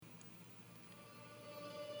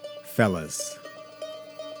Fellas,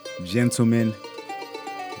 gentlemen,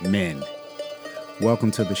 men, welcome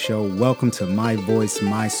to the show. Welcome to My Voice,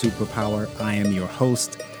 My Superpower. I am your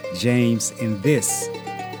host, James, and this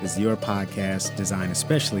is your podcast designed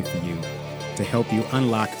especially for you to help you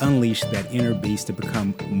unleash that inner beast to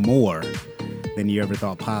become more than you ever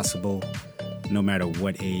thought possible, no matter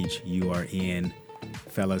what age you are in.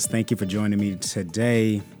 Fellas, thank you for joining me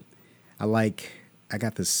today. I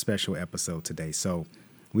got this special episode today, so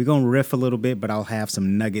we're going to riff a little bit, but I'll have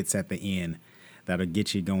some nuggets at the end that'll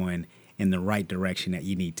get you going in the right direction that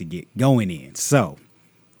you need to get going in. So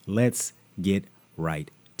let's get right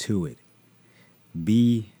to it.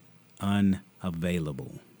 Be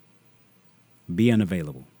unavailable. Be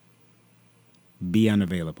unavailable. Be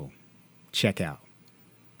unavailable. Check out.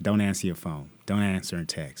 Don't answer your phone. Don't answer a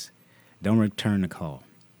text. Don't return the call.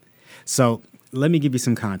 So let me give you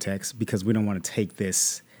some context because we don't want to take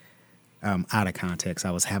this out of context.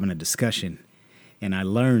 I was having a discussion and I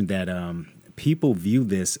learned that people view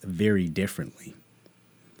this very differently.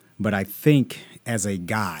 But I think as a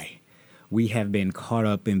guy, we have been caught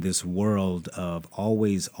up in this world of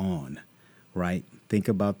always on, right? Think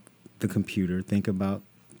about the computer, think about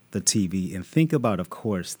the TV, and think about, of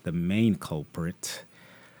course, the main culprit,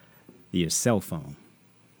 your cell phone.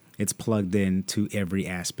 It's plugged into every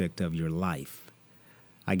aspect of your life.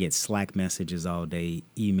 I get Slack messages all day,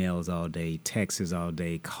 emails all day, texts all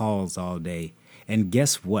day, calls all day. And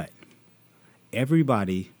guess what?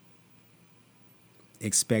 Everybody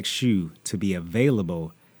expects you to be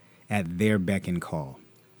available at their beck and call.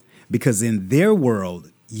 Because in their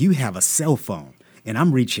world, you have a cell phone, and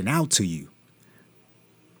I'm reaching out to you.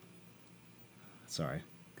 Sorry,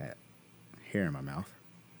 got hair in my mouth.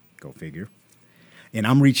 Go figure. And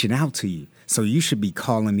I'm reaching out to you. So you should be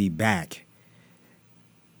calling me back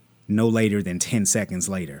no later than 10 seconds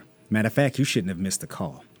later. Matter of fact, you shouldn't have missed a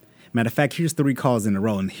call. Matter of fact, here's 3 calls in a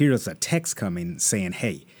row, and here's a text coming saying,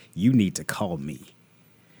 hey, you need to call me.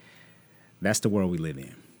 That's the world we live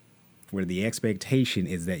in, where the expectation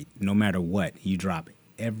is that no matter what, you drop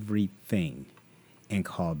everything and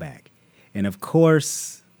call back. And of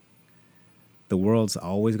course, the world's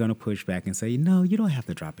always going to push back and say, no, you don't have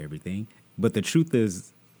to drop everything. But the truth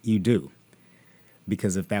is, you do.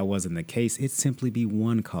 Because if that wasn't the case, it'd simply be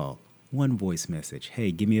one call, one voice message.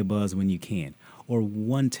 Hey, give me a buzz when you can. Or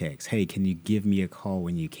one text. Hey, can you give me a call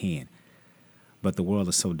when you can? But the world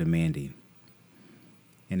is so demanding.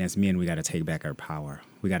 And as men, we got to take back our power.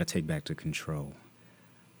 We got to take back the control.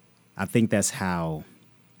 I think that's how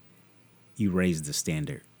you raise the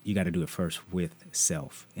standard. You got to do it first with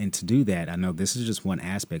self. And to do that, I know this is just one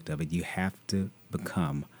aspect of it. You have to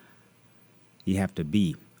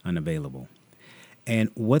be unavailable.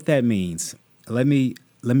 And what that means, let me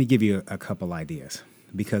give you a couple ideas,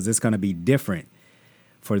 because it's going to be different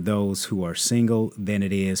for those who are single than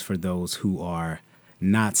it is for those who are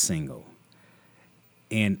not single.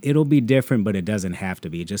 And it'll be different, but it doesn't have to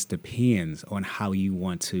be. It just depends on how you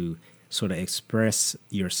want to sort of express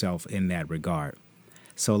yourself in that regard.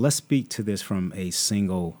 So let's speak to this from a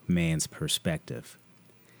single man's perspective.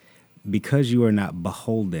 Because you are not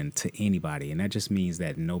beholden to anybody, and that just means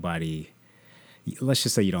that let's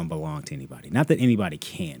just say you don't belong to anybody. Not that anybody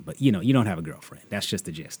can, but you don't have a girlfriend. That's just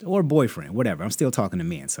the gist. Or a boyfriend, whatever. I'm still talking to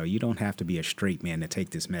men, so you don't have to be a straight man to take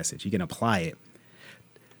this message. You can apply it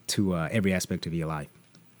to every aspect of your life.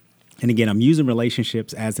 And again, I'm using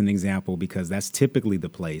relationships as an example because that's typically the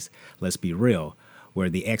place, let's be real, where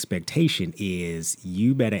the expectation is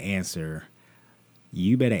you better answer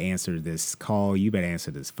this call, you better answer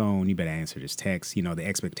this phone, you better answer this text. The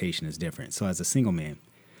expectation is different. So as a single man,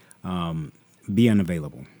 be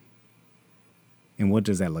unavailable. And what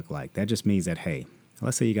does that look like? That just means that, hey,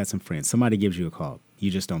 let's say you got some friends. Somebody gives you a call.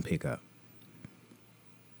 You just don't pick up.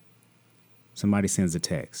 Somebody sends a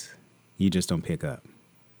text. You just don't pick up.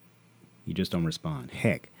 You just don't respond.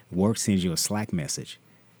 Heck, work sends you a Slack message.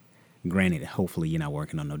 Granted, hopefully you're not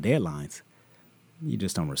working on no deadlines. You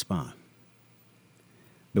just don't respond.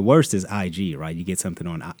 The worst is IG, right? You get something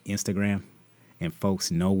on Instagram and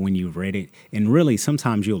folks know when you've read it. And really,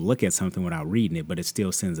 sometimes you'll look at something without reading it, but it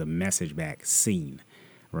still sends a message back, seen,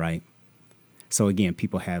 right? So again,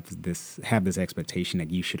 people have this expectation that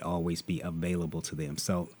you should always be available to them.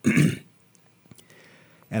 So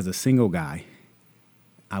as a single guy,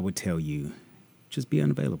 I would tell you, just be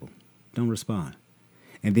unavailable. Don't respond.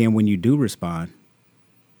 And then when you do respond,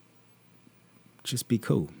 just be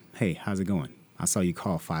cool. Hey, how's it going? I saw you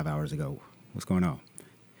call 5 hours ago. What's going on?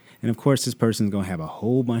 And of course, this person's going to have a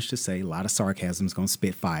whole bunch to say. A lot of sarcasm is going to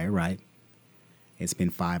spit fire, right? It's been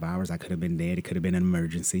 5 hours. I could have been dead. It could have been an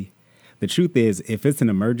emergency. The truth is, if it's an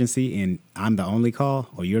emergency and I'm the only call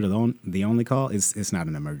or you're the only call, it's not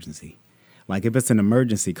an emergency. Like if it's an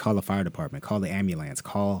emergency, call the fire department, call the ambulance,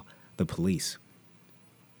 call the police.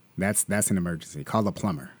 That's an emergency. Call the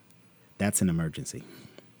plumber. That's an emergency.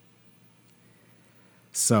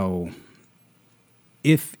 So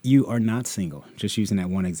if you are not single, just using that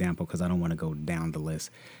one example because I don't want to go down the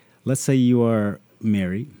list. Let's say you are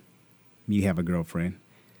married, you have a girlfriend.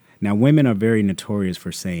 Now, women are very notorious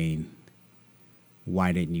for saying,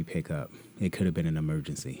 why didn't you pick up? It could have been an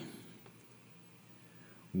emergency.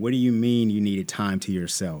 What do you mean you needed time to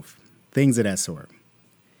yourself? Things of that sort.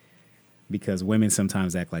 Because women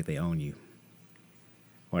sometimes act like they own you,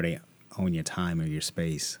 or they own your time or your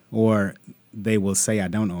space, or they will say, I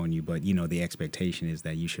don't own you, but the expectation is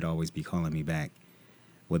that you should always be calling me back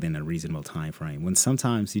within a reasonable time frame. When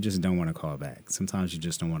sometimes you just don't want to call back. Sometimes you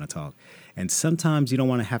just don't want to talk. And sometimes you don't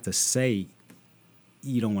want to have to say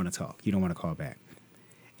you don't want to talk. You don't want to call back.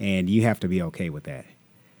 And you have to be okay with that.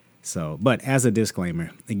 So, but as a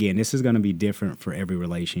disclaimer, again, this is going to be different for every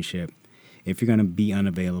relationship. If you're going to be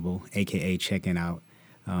unavailable, AKA checking out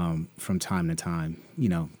from time to time,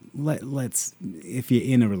 let's, if you're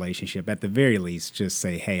in a relationship, at the very least, just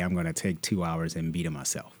say, hey, I'm going to take 2 hours and be to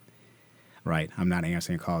myself. Right? I'm not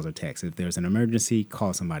answering calls or texts. If there's an emergency,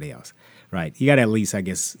 call somebody else. Right? You got to at least, I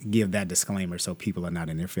guess, give that disclaimer so people are not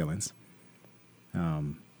in their feelings.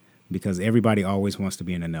 Because everybody always wants to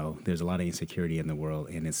be in the know. There's a lot of insecurity in the world.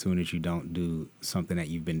 And as soon as you don't do something that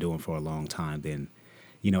you've been doing for a long time, then,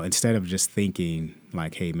 instead of just thinking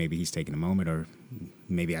like, hey, maybe he's taking a moment or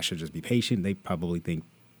maybe I should just be patient, they probably think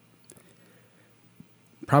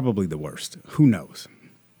the worst. Who knows?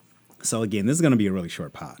 So again, this is going to be a really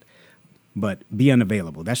short pod. But be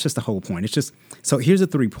unavailable. That's just the whole point. It's just, so here's the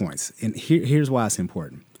 3 points. And here's why it's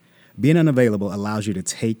important. Being unavailable allows you to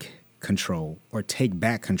take control or take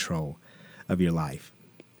back control of your life.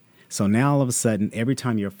 So now all of a sudden, every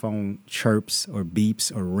time your phone chirps or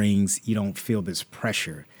beeps or rings, you don't feel this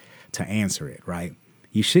pressure to answer it, right?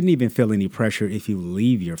 You shouldn't even feel any pressure if you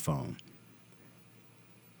leave your phone,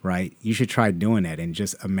 right? You should try doing that and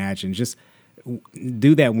just imagine, just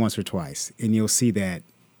do that once or twice and you'll see that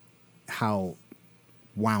how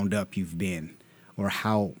wound up you've been or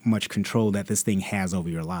how much control that this thing has over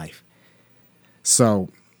your life. So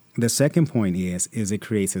the second point is it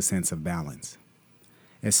creates a sense of balance,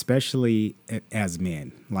 especially as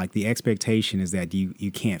men. Like the expectation is that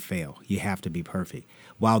you can't fail. You have to be perfect.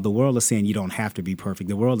 While the world is saying you don't have to be perfect,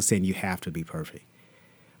 the world is saying you have to be perfect,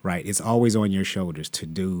 right? It's always on your shoulders to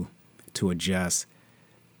do, to adjust,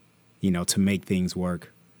 to make things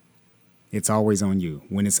work. It's always on you.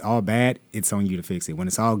 When it's all bad, it's on you to fix it. When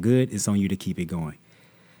it's all good, it's on you to keep it going.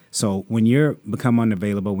 So when you're become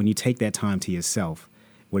unavailable, when you take that time to yourself,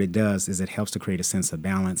 what it does is it helps to create a sense of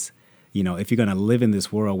balance. If you're going to live in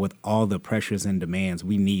this world with all the pressures and demands,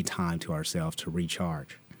 we need time to ourselves to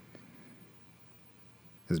recharge.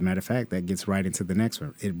 As a matter of fact, that gets right into the next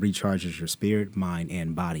one. It recharges your spirit, mind,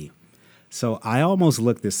 and body. So I almost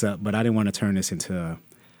looked this up, but I didn't want to turn this into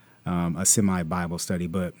a semi-Bible study.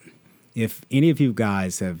 But if any of you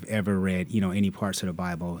guys have ever read, any parts of the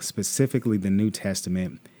Bible, specifically the New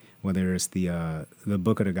Testament, whether it's the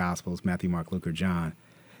book of the Gospels, Matthew, Mark, Luke, or John,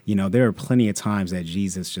 there are plenty of times that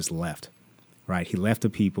Jesus just left, right? He left the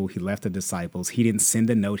people. He left the disciples. He didn't send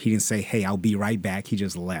a note. He didn't say, hey, I'll be right back. He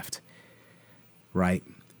just left, right?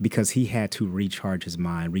 Because he had to recharge his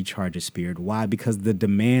mind, recharge his spirit. Why? Because the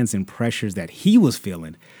demands and pressures that he was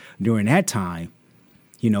feeling during that time,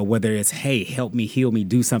 whether it's, hey, help me, heal me,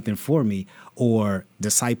 do something for me, or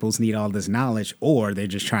disciples need all this knowledge, or they're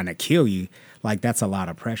just trying to kill you. Like, that's a lot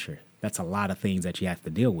of pressure. That's a lot of things that you have to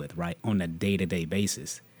deal with, right, on a day-to-day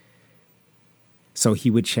basis. So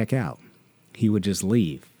he would check out. He would just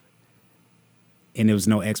leave. And there was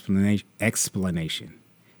no explanation.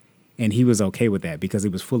 And he was okay with that because he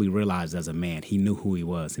was fully realized as a man. He knew who he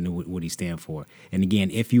was and knew what he stand for. And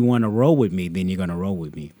again, if you want to roll with me, then you're going to roll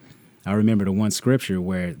with me. I remember the one scripture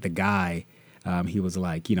where the guy, he was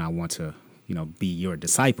like, I want to, be your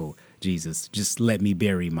disciple, Jesus. Just let me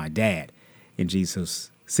bury my dad. And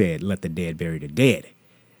Jesus said, let the dead bury the dead.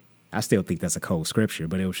 I still think that's a cold scripture,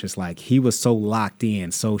 but it was just like he was so locked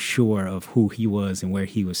in, so sure of who he was and where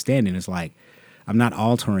he was standing. It's like, I'm not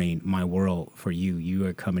altering my world for you. You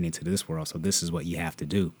are coming into this world, so this is what you have to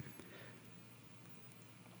do.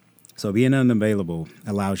 So being unavailable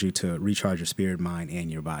allows you to recharge your spirit, mind, and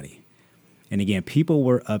your body. And again, people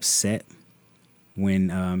were upset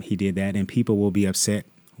when he did that, and people will be upset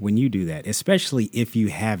when you do that, especially if you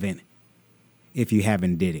haven't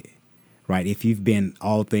did it, right? If you've been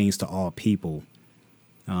all things to all people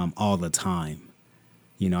all the time,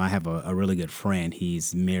 I have a really good friend.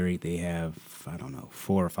 He's married. They have, I don't know,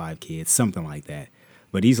 4 or 5 kids, something like that.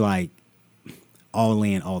 But he's like all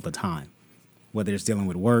in all the time, whether it's dealing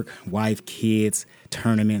with work, wife, kids,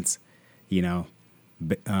 tournaments,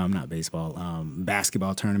 not baseball,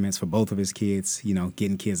 basketball tournaments for both of his kids,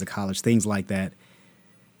 getting kids to college, things like that.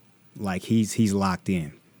 Like he's locked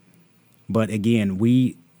in. But again,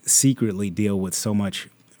 we secretly deal with so much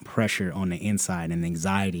pressure on the inside and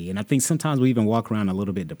anxiety. And I think sometimes we even walk around a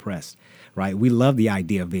little bit depressed, right? We love the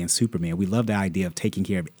idea of being Superman. We love the idea of taking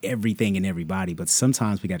care of everything and everybody, but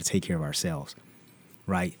sometimes we got to take care of ourselves,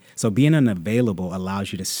 right? So being unavailable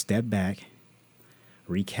allows you to step back,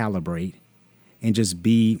 recalibrate, and just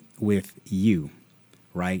be with you,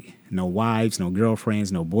 right? No wives, no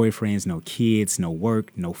girlfriends, no boyfriends, no kids, no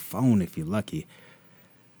work, no phone if you're lucky.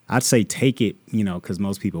 I'd say take it, because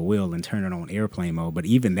most people will, and turn it on airplane mode. But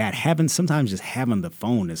even that, sometimes just having the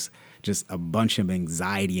phone is just a bunch of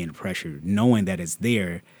anxiety and pressure, knowing that it's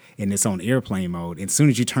there and it's on airplane mode. And as soon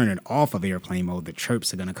as you turn it off of airplane mode, the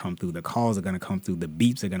chirps are going to come through, the calls are going to come through, the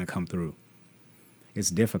beeps are going to come through. It's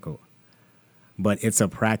difficult. But it's a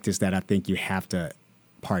practice that I think you have to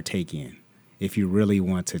partake in if you really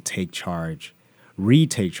want to take charge,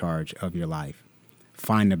 retake charge of your life,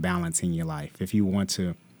 find the balance in your life. If you want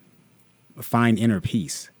to find inner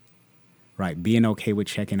peace, right? Being okay with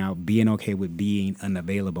checking out, being okay with being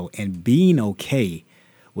unavailable, and being okay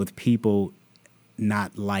with people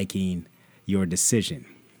not liking your decision.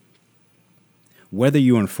 Whether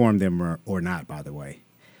you inform them or not, by the way.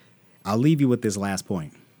 I'll leave you with this last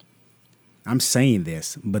point. I'm saying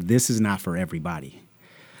this, but this is not for everybody.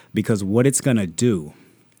 Because what it's going to do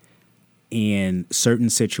in certain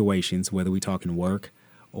situations, whether we're talking work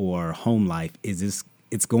or home life, is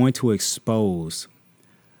it's going to expose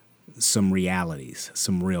some realities,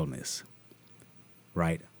 some realness,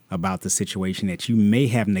 right, about the situation that you may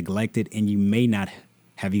have neglected and you may not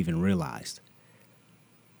have even realized.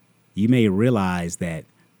 You may realize that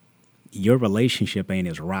your relationship ain't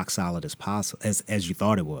as rock solid as possible as you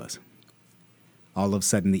thought it was. All of a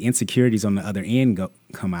sudden, the insecurities on the other end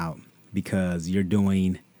come out because you're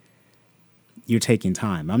taking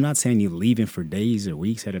time. I'm not saying you're leaving for days or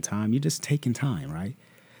weeks at a time. You're just taking time, right?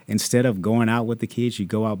 Instead of going out with the kids, you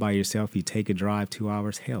go out by yourself. You take a drive 2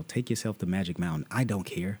 hours. Hell, take yourself to Magic Mountain. I don't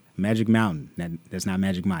care. Magic Mountain. That's not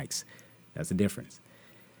Magic Mike's. That's the difference.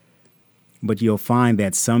 But you'll find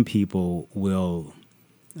that some people will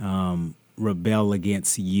rebel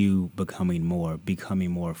against you becoming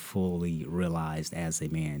more fully realized as a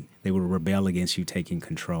man. They will rebel against you taking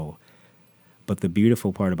control. But the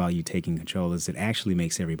beautiful part about you taking control is it actually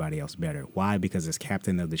makes everybody else better. Why? Because as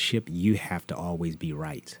captain of the ship, you have to always be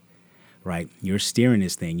right? You're steering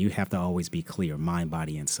this thing. You have to always be clear, mind,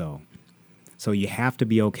 body, and soul. So you have to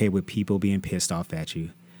be okay with people being pissed off at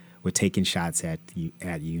you, with taking shots at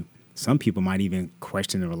you. Some people might even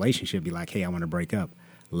question the relationship, be like, hey, I want to break up.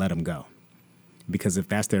 Let them go. Because if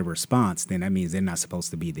that's their response, then that means they're not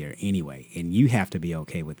supposed to be there anyway. And you have to be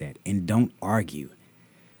okay with that. And don't argue.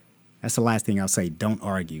 That's the last thing I'll say. Don't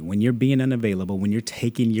argue. When you're being unavailable, when you're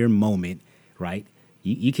taking your moment, right?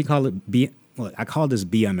 You can call it I call this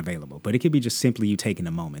be unavailable, but it could be just simply you taking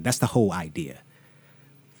a moment. That's the whole idea.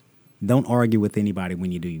 Don't argue with anybody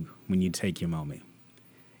when you take your moment.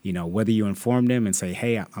 Whether you inform them and say,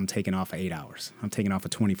 hey, I'm taking off for 8 hours. I'm taking off for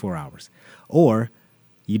 24 hours. Or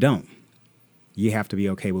you don't. You have to be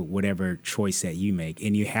okay with whatever choice that you make.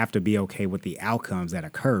 And you have to be okay with the outcomes that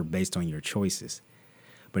occur based on your choices.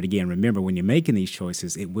 But again, remember, when you're making these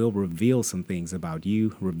choices, it will reveal some things about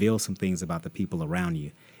you, reveal some things about the people around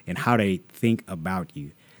you and how they think about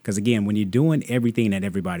you. Because again, when you're doing everything that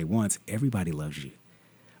everybody wants, everybody loves you.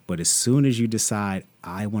 But as soon as you decide,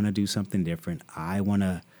 I want to do something different, I want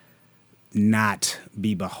to not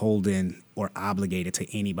be beholden or obligated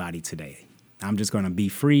to anybody today. I'm just going to be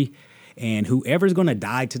free. And whoever's going to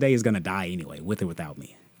die today is going to die anyway, with or without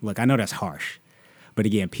me. Look, I know that's harsh. But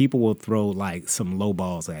again, people will throw like some low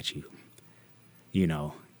balls at you.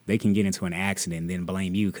 They can get into an accident and then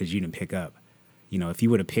blame you because you didn't pick up. If you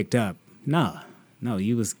would have picked up, no,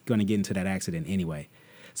 you was going to get into that accident anyway.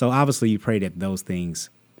 So obviously you pray that those things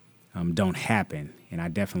don't happen. And I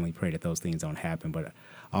definitely pray that those things don't happen. But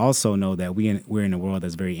I also know that we're in a world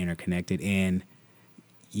that's very interconnected. And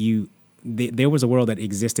there was a world that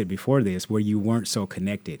existed before this where you weren't so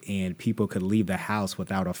connected and people could leave the house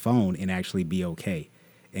without a phone and actually be okay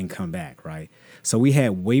and come back, right? So we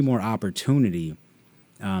had way more opportunity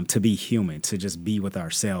to be human, to just be with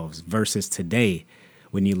ourselves versus today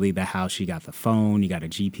when you leave the house, you got the phone, you got a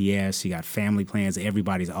GPS, you got family plans.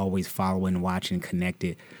 Everybody's always following, watching,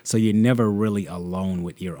 connected. So you're never really alone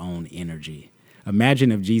with your own energy,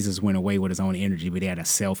 Imagine if Jesus went away with his own energy, but he had a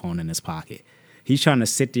cell phone in his pocket. He's trying to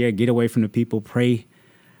sit there, get away from the people, pray,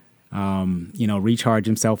 recharge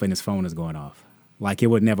himself, and his phone is going off. Like, it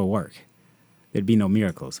would never work. There'd be no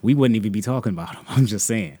miracles. We wouldn't even be talking about them. I'm just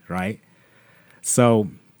saying, right? So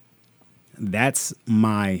that's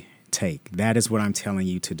my take. That is what I'm telling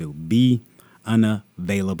you to do. Be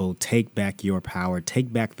unavailable. Take back your power.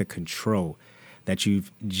 Take back the control that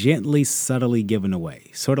you've gently, subtly given away.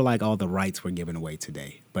 Sort of like all the rights were given away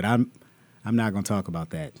today. But I'm not going to talk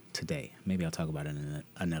about that today. Maybe I'll talk about it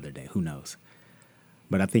another day. Who knows?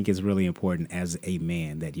 But I think it's really important as a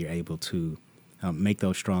man that you're able to make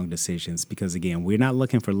those strong decisions, because, again, we're not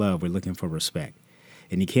looking for love. We're looking for respect.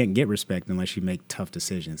 And you can't get respect unless you make tough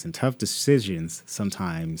decisions. And tough decisions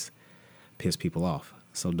sometimes piss people off.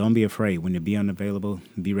 So don't be afraid. When you be unavailable,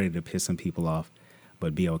 be ready to piss some people off,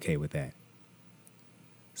 but be okay with that.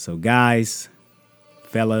 So guys,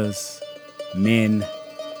 fellas, men,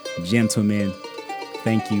 gentlemen,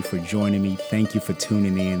 thank you for joining me. Thank you for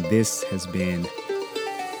tuning in. This has been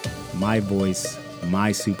My Voice, My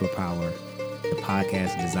Superpower, the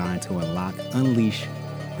podcast designed to unleash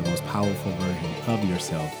the most powerful version of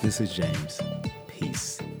yourself. This is James.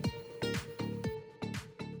 Peace.